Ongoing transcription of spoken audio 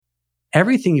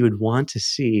everything you would want to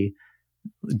see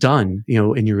done,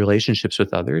 in your relationships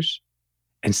with others,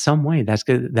 in some way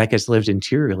that gets lived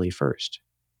interiorly first.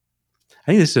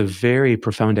 I think this is a very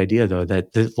profound idea, though,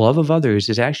 that the love of others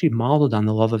is actually modeled on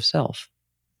the love of self.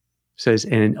 Says,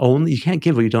 and only you can't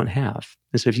give what you don't have.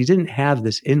 And so if you didn't have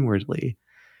this inwardly,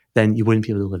 then you wouldn't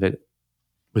be able to live it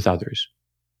with others.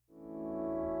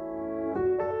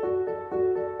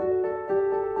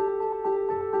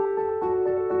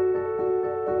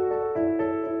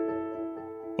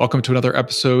 Welcome to another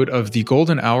episode of The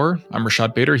Golden Hour. I'm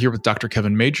Rashad Bader here with Dr.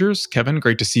 Kevin Majors. Kevin,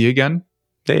 great to see you again.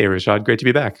 Hey, Rashad, great to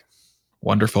be back.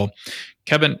 Wonderful.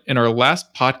 Kevin, in our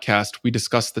last podcast, we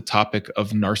discussed the topic of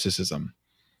narcissism,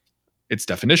 its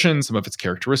definition, some of its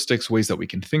characteristics, ways that we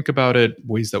can think about it,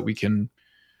 ways that we can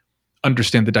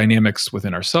understand the dynamics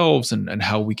within ourselves and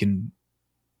how we can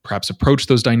perhaps approach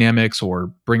those dynamics or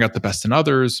bring out the best in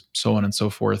others, so on and so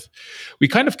forth. We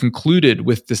kind of concluded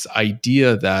with this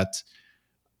idea that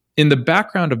in the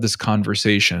background of this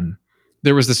conversation,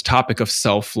 there was this topic of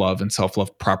self-love and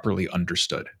self-love properly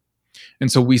understood. And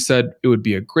so we said it would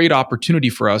be a great opportunity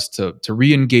for us to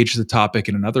re-engage the topic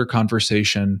in another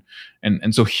conversation.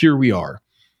 And so here we are.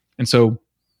 And so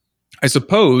I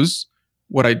suppose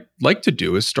what I'd like to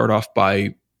do is start off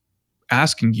by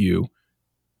asking you,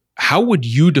 how would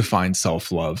you define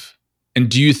self-love? And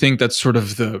do you think that's sort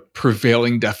of the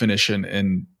prevailing definition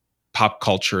in pop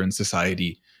culture and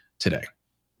society today?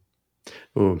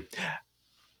 Ooh.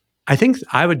 I think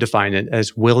I would define it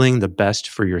as willing the best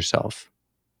for yourself.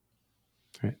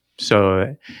 Right?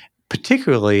 So,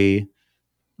 particularly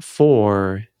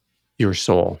for your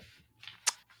soul.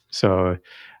 So,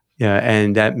 yeah,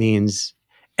 and that means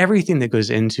everything that goes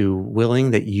into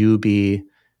willing that you be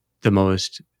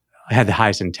have the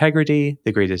highest integrity,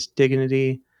 the greatest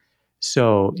dignity.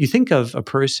 So, you think of a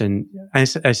person, I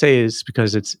say it's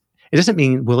because it doesn't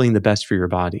mean willing the best for your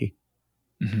body.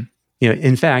 Mm-hmm.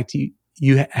 In fact,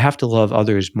 you have to love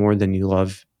others more than you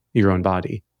love your own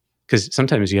body, because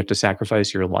sometimes you have to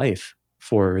sacrifice your life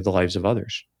for the lives of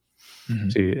others.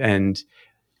 Mm-hmm.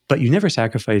 But you never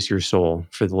sacrifice your soul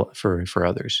for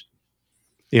others.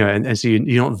 And so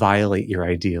you don't violate your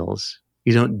ideals.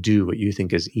 You don't do what you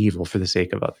think is evil for the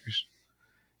sake of others.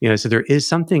 So there is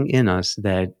something in us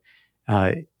that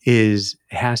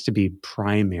has to be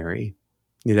primary.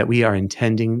 That we are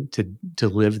intending to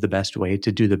live the best way,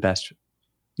 to do the best,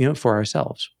 for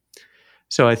ourselves.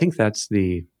 So I think that's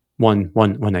the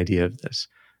one idea of this.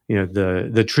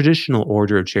 The traditional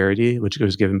order of charity, which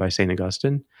was given by Saint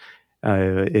Augustine,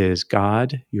 is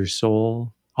God, your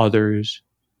soul, others,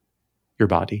 your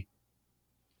body.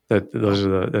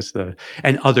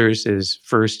 And others is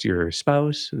first your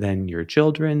spouse, then your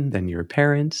children, then your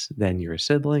parents, then your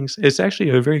siblings. It's actually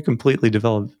a very completely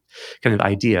developed kind of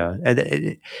idea.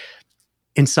 And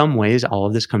in some ways, all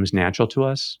of this comes natural to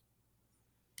us.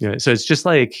 So it's just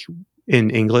like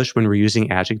in English, when we're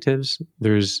using adjectives,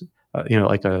 there's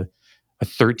like a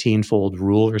 13-fold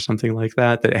rule or something like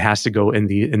that it has to go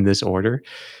in this order,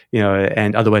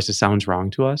 and otherwise it sounds wrong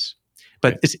to us.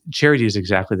 But charity is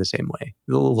exactly the same way.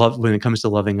 Love, when it comes to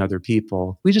loving other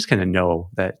people, we just kind of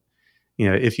know that,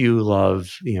 if you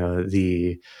love,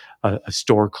 a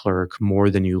store clerk more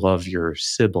than you love your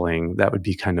sibling, that would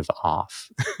be kind of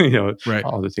off, right.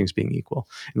 All the things being equal,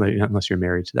 unless you're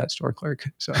married to that store clerk.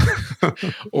 So,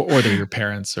 or they're your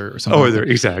parents or something. Or they're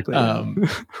exactly.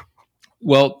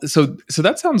 Well, so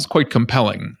that sounds quite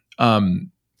compelling.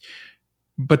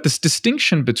 But this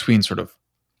distinction between sort of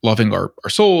loving our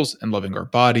souls and loving our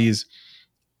bodies,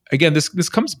 again, this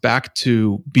comes back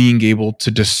to being able to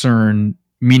discern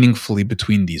meaningfully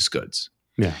between these goods.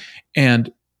 Yeah.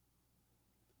 And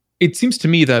it seems to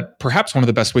me that perhaps one of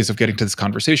the best ways of getting to this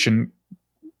conversation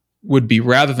would be,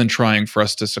 rather than trying for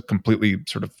us to completely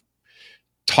sort of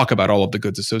talk about all of the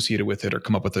goods associated with it or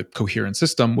come up with a coherent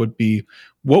system, would be,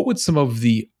 what would some of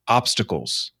the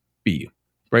obstacles be,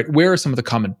 right? Where are some of the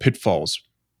common pitfalls?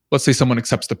 Let's say someone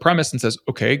accepts the premise and says,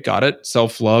 okay, got it.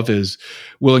 Self-love is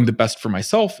willing the best for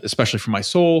myself, especially for my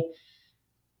soul.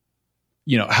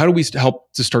 How do we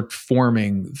help to start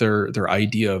forming their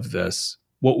idea of this?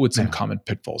 What would some common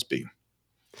pitfalls be?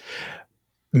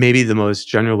 Maybe the most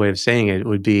general way of saying it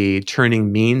would be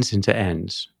turning means into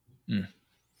ends. Mm.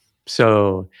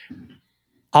 So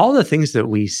all the things that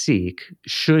we seek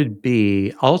should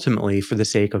be ultimately for the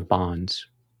sake of bonds.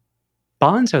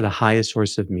 Bonds are the highest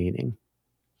source of meaning.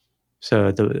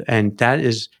 So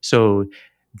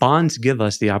bonds give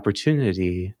us the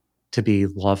opportunity to be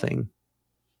loving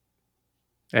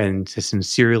and to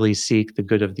sincerely seek the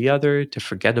good of the other, to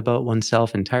forget about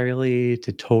oneself entirely,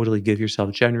 to totally give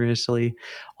yourself generously.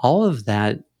 All of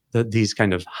that these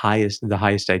kind of the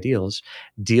highest ideals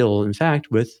deal, in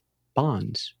fact, with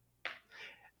bonds.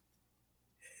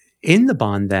 In the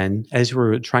bond, then, as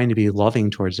we're trying to be loving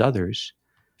towards others,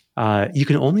 you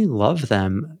can only love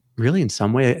them really in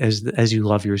some way as you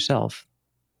love yourself.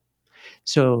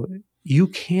 So you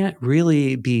can't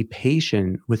really be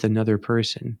patient with another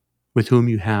person with whom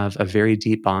you have a very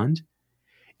deep bond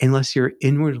unless you're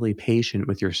inwardly patient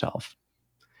with yourself.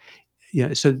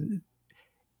 Yeah. So,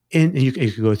 and you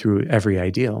could go through every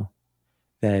ideal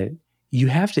that you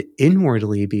have to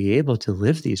inwardly be able to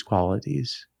live these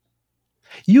qualities.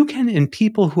 You can, in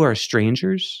people who are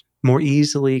strangers, more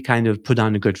easily kind of put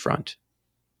on a good front.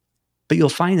 But you'll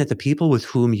find that the people with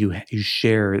whom you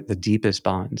share the deepest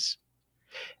bonds,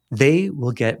 they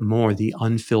will get more the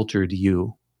unfiltered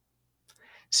you.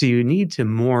 So you need to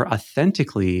more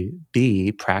authentically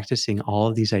be practicing all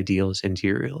of these ideals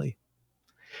interiorly.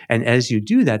 And as you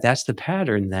do that, that's the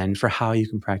pattern then for how you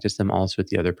can practice them also with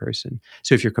the other person.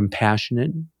 So if you're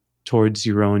compassionate towards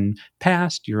your own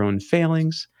past, your own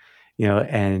failings,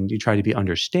 and you try to be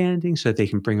understanding so that they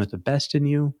can bring out the best in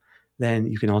you, then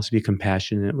you can also be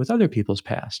compassionate with other people's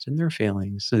past and their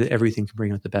failings so that everything can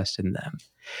bring out the best in them.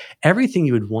 Everything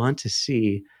you would want to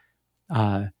see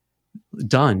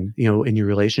done, in your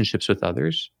relationships with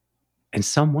others, in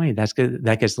some way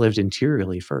that gets lived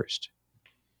interiorly first.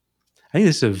 I think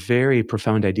this is a very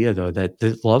profound idea, though, that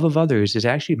the love of others is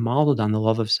actually modeled on the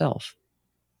love of self.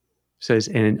 It says,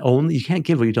 and only you can't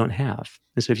give what you don't have.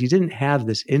 And so if you didn't have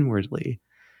this inwardly,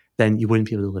 then you wouldn't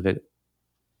be able to live it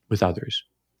with others.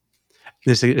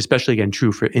 This is especially, again,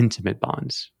 true for intimate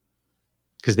bonds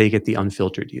because they get the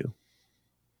unfiltered you.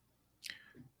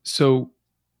 So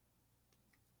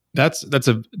that's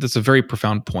a very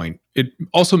profound point. It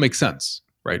also makes sense,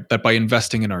 right? That by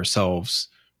investing in ourselves,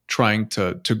 trying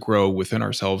to grow within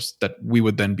ourselves, that we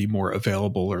would then be more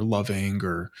available or loving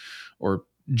or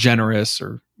generous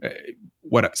or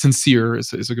sincere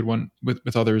is a good one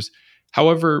with others.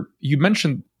 However, you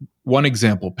mentioned one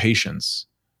example, patience.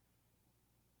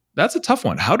 That's a tough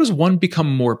one. How does one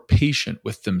become more patient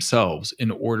with themselves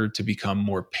in order to become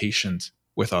more patient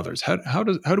with others? How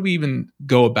do we even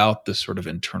go about this sort of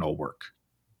internal work?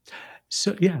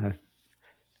 So yeah,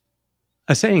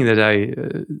 a saying that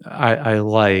I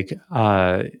like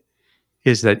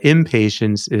is that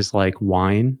impatience is like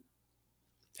wine,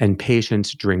 and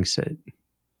patience drinks it.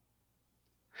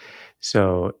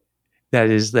 So that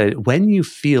is that when you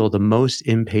feel the most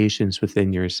impatience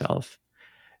within yourself,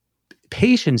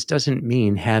 patience doesn't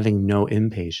mean having no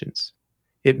impatience.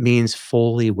 It means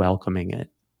fully welcoming it,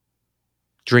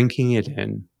 drinking it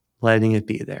in, letting it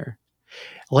be there.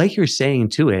 Like you're saying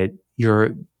to it,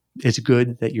 it's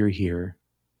good that you're here.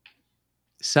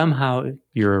 Somehow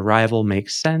your arrival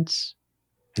makes sense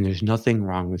and there's nothing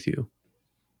wrong with you.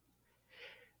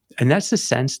 And that's the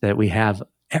sense that we have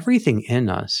everything in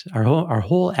us, our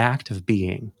whole act of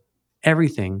being,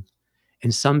 everything,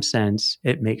 in some sense,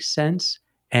 it makes sense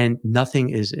and nothing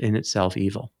is in itself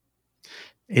evil.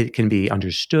 It can be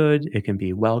understood. It can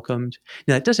be welcomed.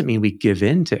 Now, that doesn't mean we give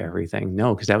in to everything.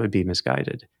 No, because that would be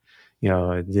misguided.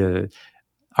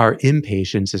 Our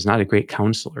impatience is not a great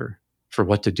counselor for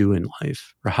what to do in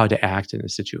life or how to act in a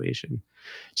situation.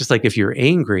 Just like if you're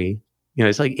angry,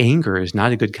 it's like anger is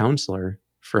not a good counselor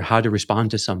for how to respond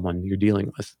to someone you're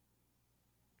dealing with.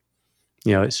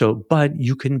 But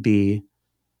you can be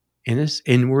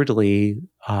inwardly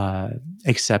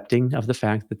accepting of the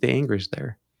fact that the anger is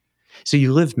there. So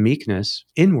you live meekness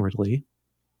inwardly,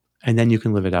 and then you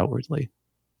can live it outwardly.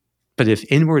 But if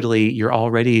inwardly you're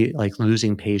already like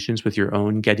losing patience with your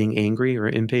own getting angry or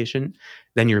impatient,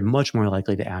 then you're much more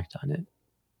likely to act on it.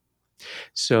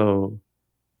 So,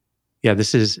 yeah,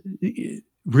 this is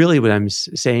really what I'm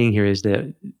saying here is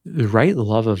that the right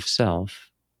love of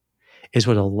self is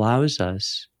what allows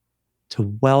us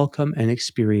to welcome and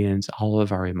experience all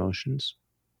of our emotions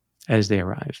as they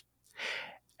arrive.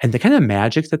 And the kind of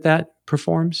magic that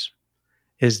performs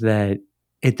is that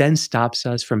it then stops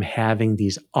us from having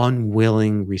these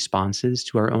unwilling responses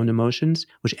to our own emotions,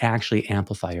 which actually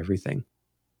amplify everything.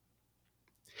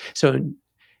 So,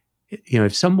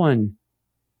 if someone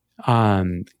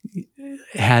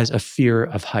has a fear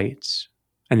of heights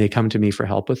and they come to me for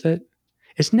help with it,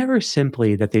 it's never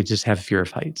simply that they just have fear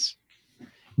of heights.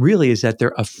 Really is that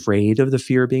they're afraid of the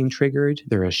fear being triggered.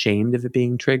 They're ashamed of it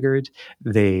being triggered.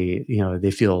 They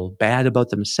feel bad about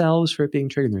themselves for it being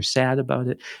triggered. And they're sad about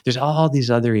it. There's all these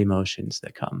other emotions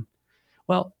that come.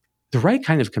 Well, the right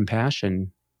kind of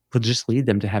compassion will just lead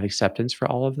them to have acceptance for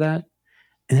all of that.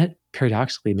 And that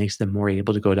paradoxically makes them more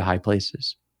able to go to high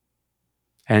places.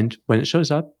 And when it shows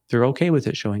up, they're okay with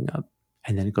it showing up.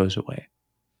 And then it goes away.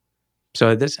 So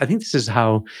I think this is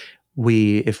how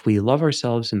if we love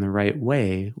ourselves in the right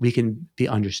way, we can be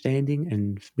understanding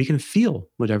and we can feel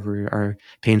whatever our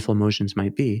painful emotions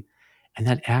might be. And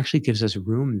that actually gives us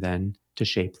room then to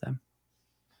shape them.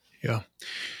 Yeah.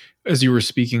 As you were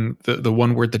speaking, the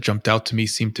one word that jumped out to me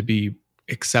seemed to be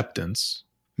acceptance.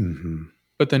 Mm-hmm.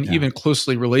 But then Yeah. even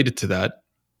closely related to that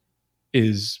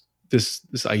is this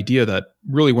idea that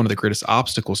really one of the greatest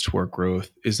obstacles to our growth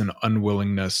is an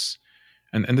unwillingness,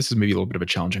 and this is maybe a little bit of a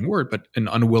challenging word, but an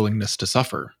unwillingness to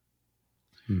suffer.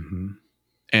 Mm-hmm.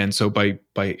 And so by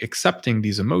accepting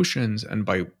these emotions and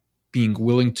by being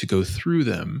willing to go through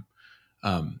them,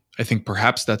 I think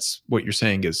perhaps that's what you're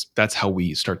saying is that's how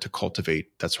we start to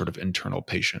cultivate that sort of internal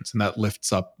patience, and that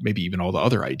lifts up maybe even all the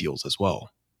other ideals as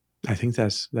well. I think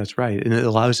that's right. And it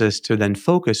allows us to then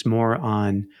focus more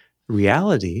on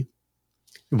reality,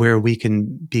 where we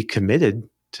can be committed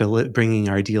to bringing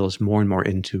our ideals more and more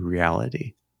into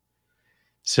reality.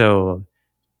 So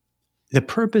the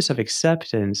purpose of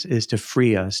acceptance is to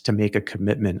free us to make a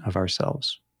commitment of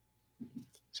ourselves.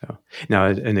 So now,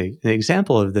 an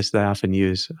example of this that I often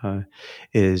use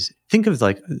is think of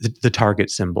like the target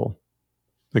symbol.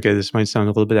 Okay, this might sound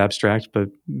a little bit abstract, but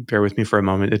bear with me for a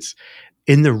moment. It's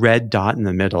in the red dot in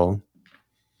the middle.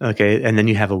 Okay, and then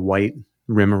you have a white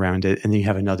rim around it, and then you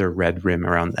have another red rim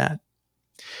around that.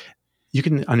 You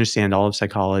can understand all of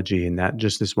psychology in that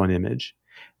just this one image.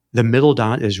 The middle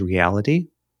dot is reality.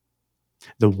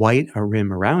 The white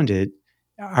rim around it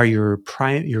are your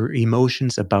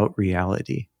emotions about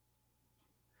reality.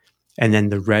 And then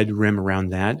the red rim around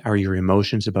that are your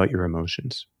emotions about your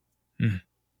emotions. Mm.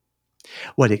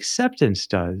 What acceptance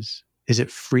does is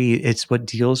it's what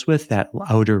deals with that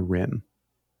outer rim.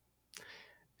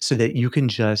 So that you can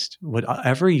just,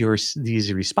 whatever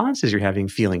these responses you're having,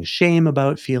 feeling shame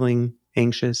about feeling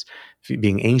anxious,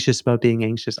 being anxious about being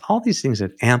anxious, all these things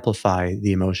that amplify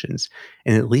the emotions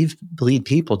and it lead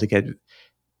people to get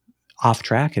off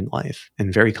track in life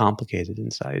and very complicated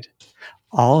inside.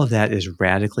 All of that is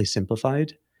radically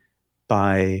simplified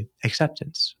by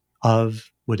acceptance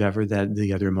of whatever that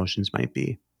the other emotions might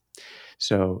be.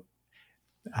 So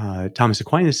Thomas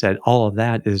Aquinas said all of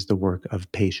that is the work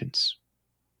of patience.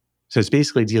 So it's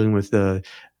basically dealing with the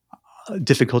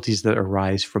difficulties that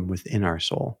arise from within our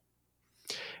soul.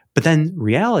 But then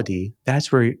reality,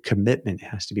 that's where commitment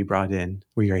has to be brought in,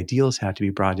 where your ideals have to be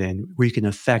brought in, where you can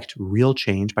affect real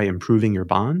change by improving your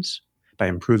bonds, by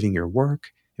improving your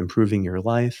work, improving your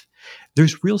life.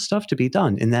 There's real stuff to be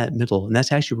done in that middle. And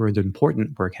that's actually where the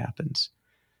important work happens.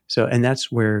 So, and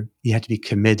that's where you have to be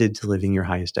committed to living your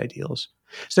highest ideals.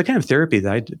 So the kind of therapy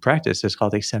that I practice is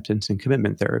called acceptance and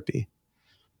commitment therapy.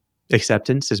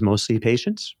 Acceptance is mostly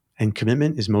patience and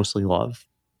commitment is mostly love.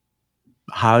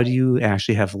 How do you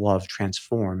actually have love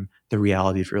transform the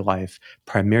reality of your life?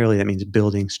 Primarily, that means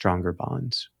building stronger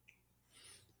bonds.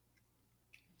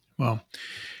 Well,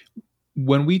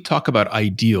 when we talk about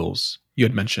ideals, you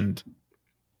had mentioned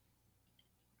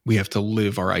we have to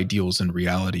live our ideals in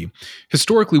reality.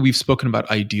 Historically, we've spoken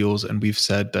about ideals and we've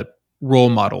said that role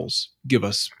models give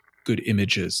us good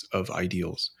images of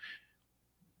ideals.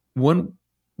 When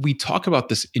we talk about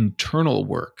this internal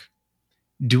work,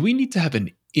 do we need to have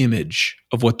an image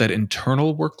of what that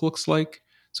internal work looks like?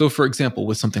 So, for example,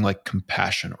 with something like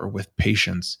compassion or with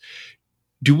patience,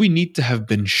 do we need to have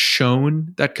been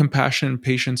shown that compassion and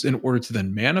patience in order to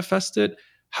then manifest it?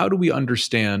 How do we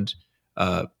understand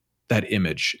that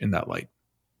image in that light?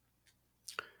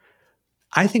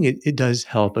 I think it does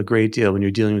help a great deal when you're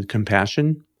dealing with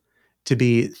compassion to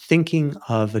be thinking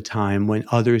of a time when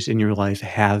others in your life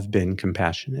have been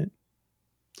compassionate.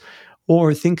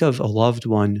 Or think of a loved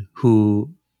one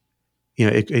who,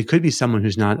 it could be someone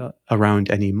who's not around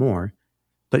anymore,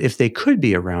 but if they could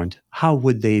be around, how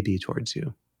would they be towards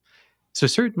you? So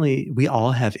certainly we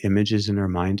all have images in our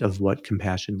mind of what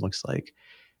compassion looks like.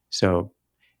 So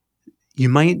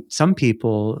some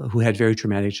people who had very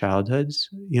traumatic childhoods,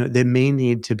 they may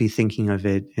need to be thinking of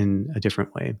it in a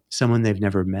different way. Someone they've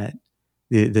never met,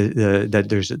 that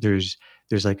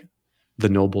there's like the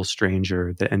noble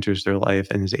stranger that enters their life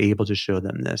and is able to show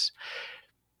them this.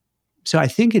 So I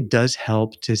think it does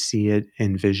help to see it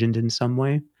envisioned in some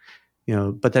way,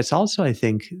 but that's also, I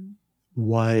think,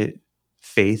 what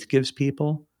faith gives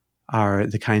people are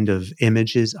the kind of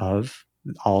images of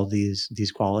all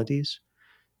these qualities.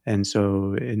 And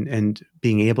so, and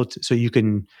being able to, so you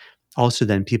can also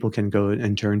then people can go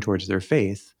and turn towards their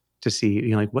faith to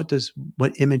see, like,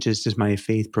 what images does my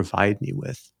faith provide me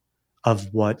with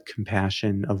of what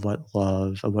compassion, of what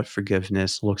love, of what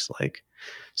forgiveness looks like,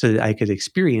 so that I could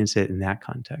experience it in that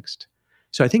context.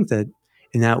 So I think that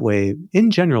in that way, in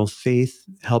general, faith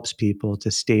helps people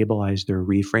to stabilize their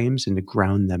reframes and to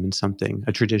ground them in something,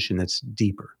 a tradition that's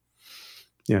deeper.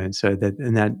 And so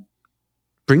that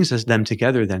brings them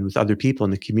together then with other people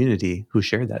in the community who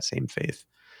share that same faith.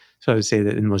 So I would say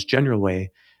that in the most general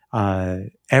way,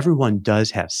 everyone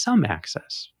does have some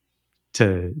access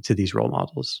to these role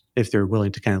models if they're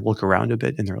willing to kind of look around a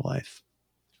bit in their life.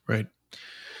 Right.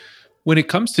 When it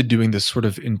comes to doing this sort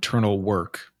of internal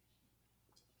work,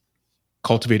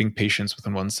 cultivating patience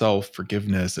within oneself,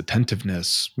 forgiveness,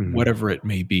 attentiveness, whatever it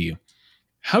may be,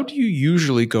 how do you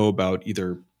usually go about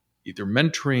either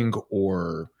mentoring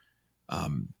or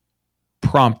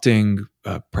prompting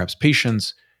perhaps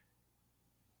patients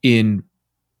in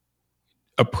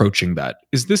approaching that?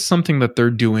 Is this something that they're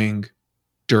doing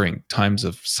during times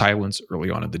of silence early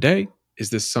on in the day? Is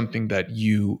this something that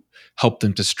you help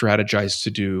them to strategize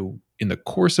to do in the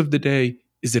course of the day?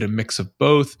 Is it a mix of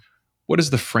both? What is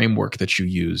the framework that you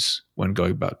use when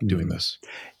going about doing this?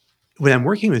 When I'm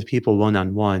working with people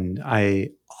one-on-one,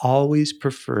 I always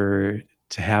prefer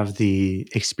to have the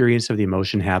experience of the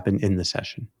emotion happen in the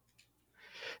session,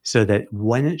 so that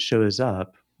when it shows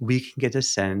up, we can get a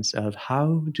sense of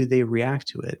how do they react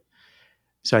to it.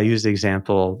 So I use the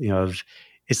example, of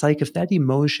it's like if that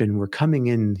emotion were coming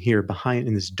in here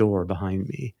in this door behind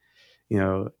me,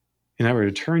 and I were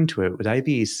to turn to it, would I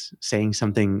be saying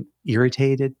something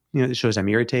irritated, that shows I'm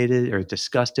irritated or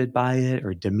disgusted by it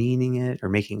or demeaning it or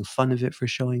making fun of it for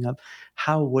showing up?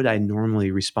 How would I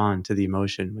normally respond to the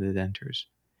emotion when it enters?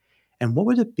 And what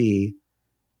would it be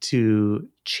to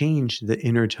change the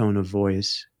inner tone of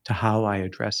voice to how I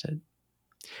address it?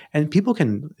 And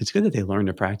it's good that they learn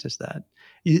to practice that.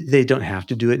 They don't have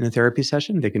to do it in a therapy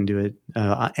session. They can do it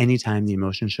anytime the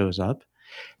emotion shows up.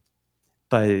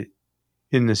 But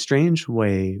in a strange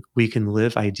way, we can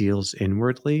live ideals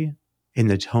inwardly in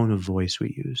the tone of voice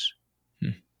we use.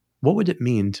 What would it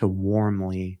mean to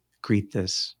warmly greet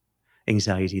this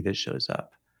anxiety that shows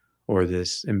up, or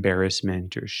this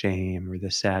embarrassment or shame or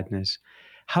the sadness?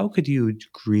 How could you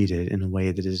greet it in a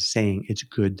way that is saying, it's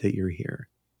good that you're here?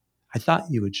 I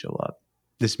thought you would show up.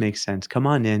 This makes sense. Come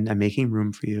on in. I'm making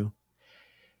room for you.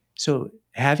 So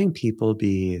having people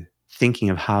be thinking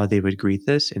of how they would greet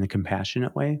this in a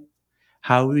compassionate way.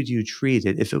 How would you treat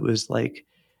it if it was like,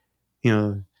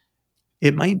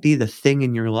 it might be the thing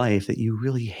in your life that you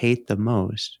really hate the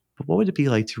most, but what would it be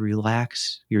like to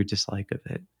relax your dislike of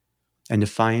it and to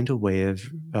find a way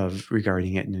of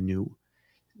regarding it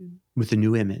with a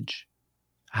new image?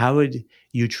 How would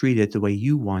you treat it the way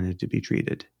you wanted to be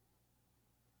treated?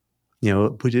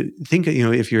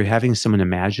 If you're having someone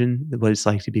imagine what it's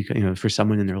like to be, for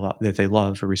someone in their life that they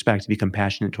love or respect, to be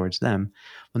compassionate towards them.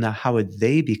 Well, now how would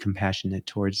they be compassionate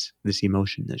towards this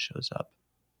emotion that shows up?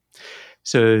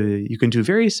 So you can do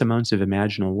various amounts of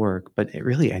imaginal work, but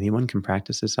really anyone can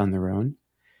practice this on their own.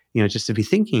 Just to be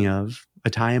thinking of a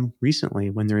time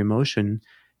recently when the emotion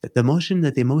that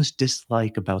they most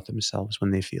dislike about themselves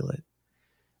when they feel it,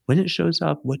 when it shows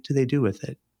up, what do they do with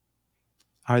it?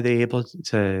 Are they able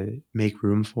to make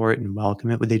room for it and welcome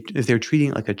it? If they're treating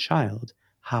it like a child,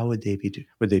 how would they be?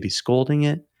 Would they be scolding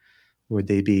it? Would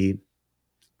they be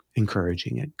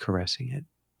encouraging it, caressing it?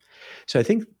 So I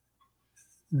think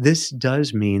this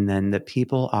does mean then that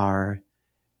people are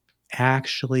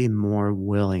actually more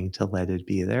willing to let it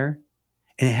be there.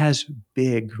 And it has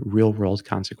big real world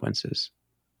consequences.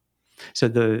 So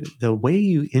the way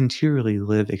you interiorly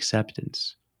live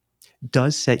acceptance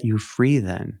does set you free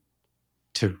then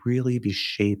to really be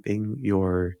shaping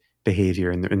your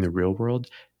behavior in the real world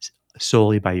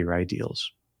solely by your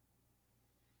ideals.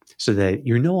 So that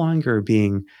you're no longer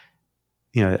being,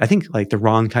 I think like the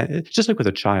wrong kind, just like with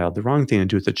a child, the wrong thing to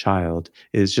do with a child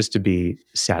is just to be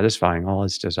satisfying all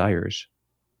its desires.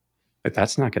 But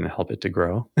that's not going to help it to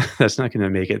grow. That's not going to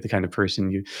make it the kind of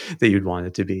person that you'd want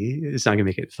it to be. It's not going to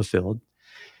make it fulfilled.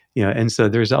 And so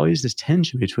there's always this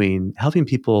tension between helping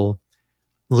people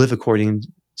live according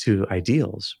to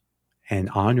ideals and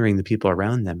honoring the people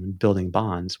around them and building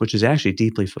bonds, which is actually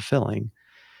deeply fulfilling,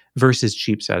 versus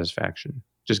cheap satisfaction,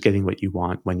 just getting what you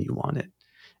want when you want it.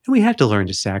 And we have to learn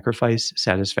to sacrifice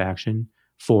satisfaction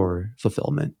for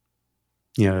fulfillment,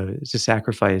 to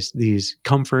sacrifice these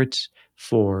comforts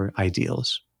for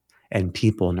ideals and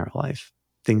people in our life,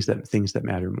 things that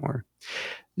matter more.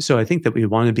 So I think that we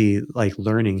want to be like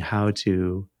learning how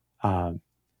to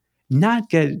not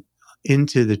get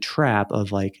into the trap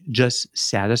of like just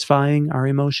satisfying our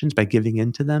emotions by giving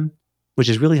into them, which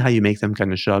is really how you make them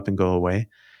kind of show up and go away.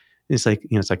 It's like,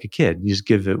 it's like a kid. You just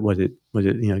give it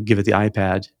give it the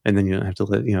iPad, and then you don't have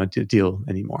to deal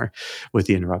anymore with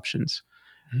the interruptions.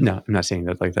 No, I'm not saying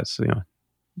that like that's,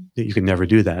 you can never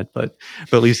do that, but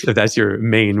at least if that's your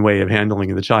main way of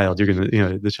handling the child, you're going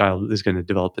to, the child is going to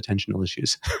develop attentional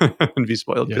issues and be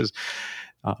spoiled Yeah. because.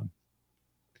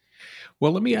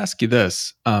 Well, let me ask you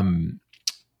this.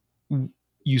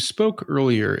 You spoke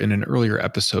earlier in an earlier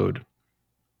episode,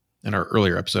 in our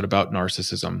earlier episode about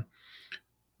narcissism,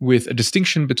 with a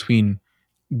distinction between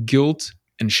guilt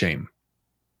and shame,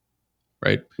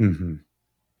 right? Mm-hmm.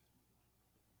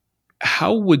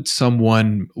 How would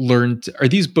someone learn are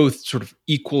these both sort of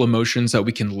equal emotions that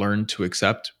we can learn to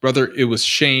accept, whether it was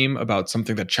shame about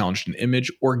something that challenged an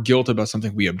image or guilt about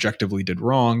something we objectively did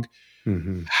wrong?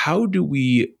 Mm-hmm. How do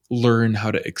we learn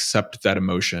how to accept that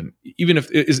emotion? Even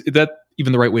if is that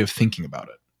even the right way of thinking about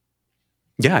it?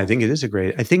 Yeah, I think it is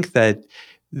I think that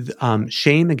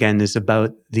shame again is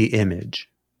about the image,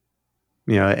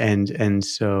 and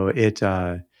so it,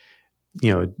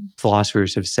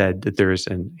 philosophers have said that there's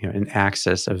an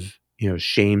axis of,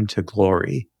 shame to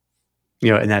glory,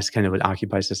 and that's kind of what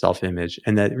occupies the self-image,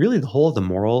 and that really the whole of the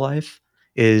moral life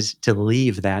is to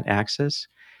leave that axis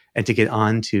and to get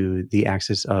onto the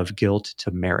axis of guilt to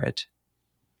merit.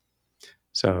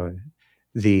 So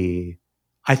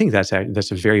I think that's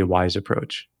a very wise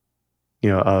approach,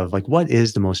 of like, what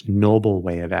is the most noble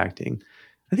way of acting?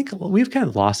 I think we've kind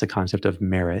of lost the concept of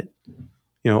merit,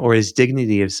 or is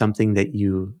dignity of something that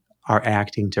you are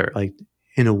acting to, like,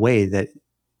 in a way that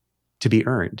to be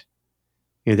earned.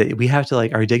 That we have to,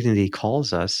 like, our dignity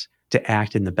calls us to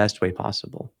act in the best way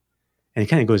possible. And it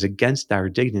kind of goes against our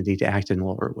dignity to act in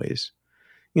lower ways.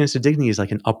 So dignity is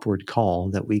like an upward call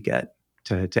that we get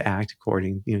to act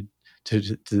according,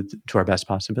 to our best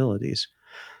possibilities.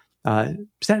 So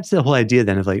that's the whole idea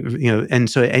then of, like, and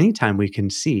so anytime we can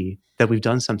see that we've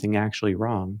done something actually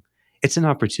wrong, it's an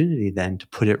opportunity then to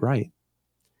put it right.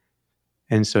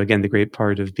 And so again, the great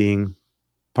part of being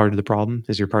part of the problem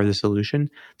is you're part of the solution.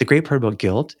 The great part about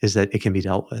guilt is that it can be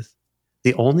dealt with.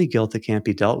 The only guilt that can't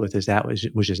be dealt with is that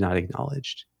which is not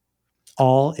acknowledged.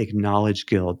 All acknowledged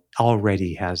guilt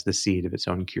already has the seed of its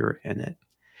own cure in it.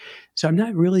 So I'm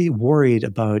not really worried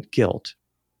about guilt.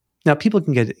 Now, people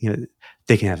can get,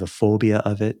 they can have a phobia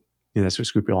of it. That's what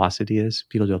scrupulosity is.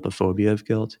 People develop a phobia of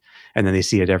guilt, and then they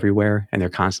see it everywhere, and they're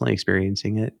constantly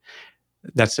experiencing it.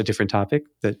 That's a different topic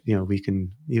that we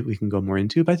can go more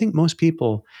into. But I think most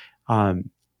people,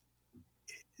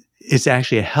 it's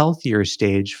actually a healthier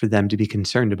stage for them to be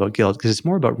concerned about guilt because it's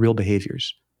more about real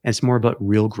behaviors and it's more about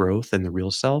real growth and the real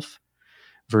self,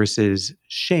 versus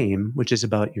shame, which is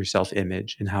about your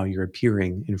self-image and how you're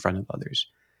appearing in front of others.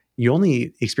 You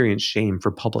only experience shame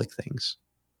for public things,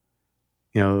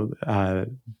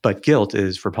 but guilt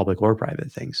is for public or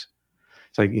private things.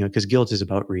 It's like, because guilt is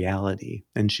about reality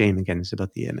and shame, again, is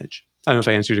about the image. I don't know if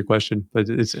I answered your question, but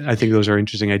I think those are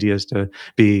interesting ideas to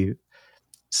be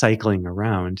cycling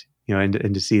around,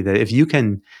 and to see that if you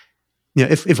can,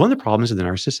 if one of the problems of the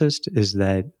narcissist is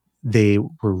that they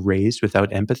were raised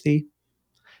without empathy,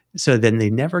 so then they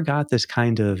never got this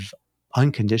kind of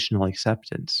unconditional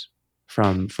acceptance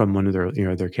from one of their,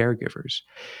 their caregivers.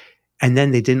 And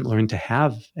then they didn't learn to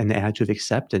have an attitude of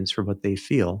acceptance for what they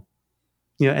feel.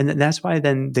 And that's why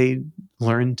then they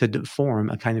learn to form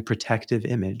a kind of protective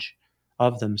image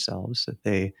of themselves that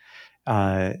they,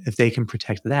 if they can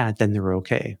protect that, then they're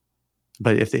okay.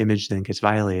 But if the image then gets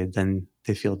violated, then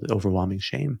they feel the overwhelming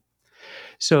shame.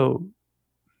 So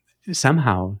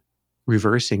somehow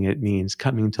reversing it means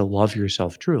coming to love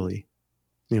yourself truly,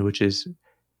 which is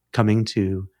coming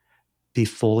to be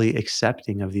fully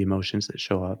accepting of the emotions that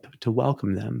show up, to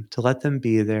welcome them, to let them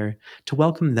be there, to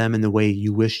welcome them in the way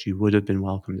you wish you would have been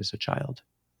welcomed as a child.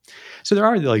 So there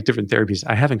are, like, different therapies.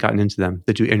 I haven't gotten into them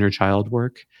that do inner child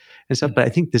work and stuff, but I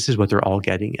think this is what they're all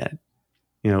getting at,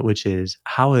 which is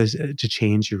how is it to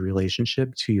change your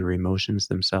relationship to your emotions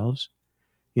themselves,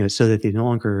 so that they no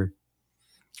longer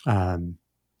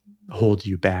hold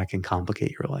you back and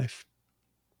complicate your life.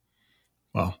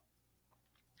 Wow.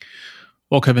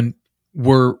 Well, Kevin,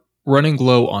 we're running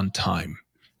low on time.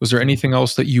 Was there anything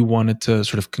else that you wanted to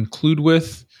sort of conclude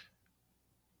with?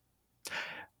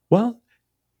 Well,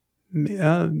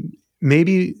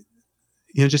 maybe,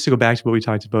 just to go back to what we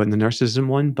talked about in the narcissism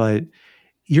one, but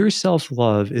your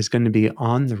self-love is going to be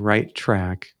on the right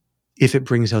track if it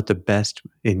brings out the best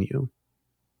in you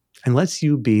and lets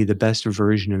you be the best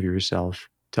version of yourself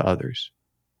to others.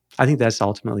 I think that's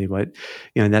ultimately what,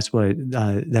 that's what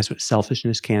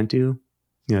selfishness can't do.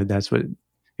 That's what,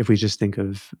 if we just think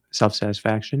of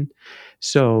self-satisfaction.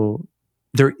 So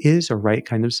there is a right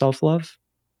kind of self-love,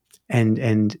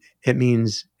 and it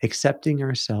means accepting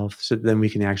ourselves so that then we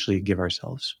can actually give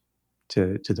ourselves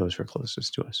to those who are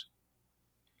closest to us.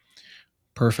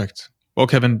 Perfect. Well,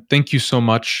 Kevin, thank you so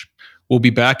much. we'll be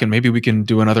back, and maybe we can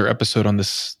do another episode on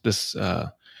this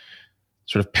sort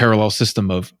of parallel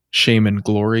system of shame and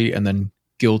glory, and then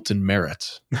guilt and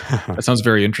merit. That sounds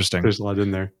very interesting. There's a lot in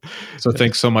there. So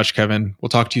thanks so much, Kevin. We'll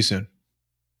talk to you soon.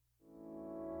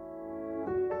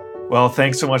 Well,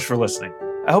 thanks so much for listening.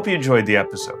 I hope you enjoyed the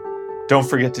episode. Don't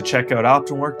forget to check out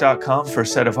OptimWork.com for a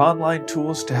set of online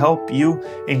tools to help you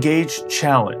engage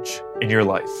challenge in your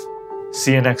life.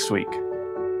 See you next week.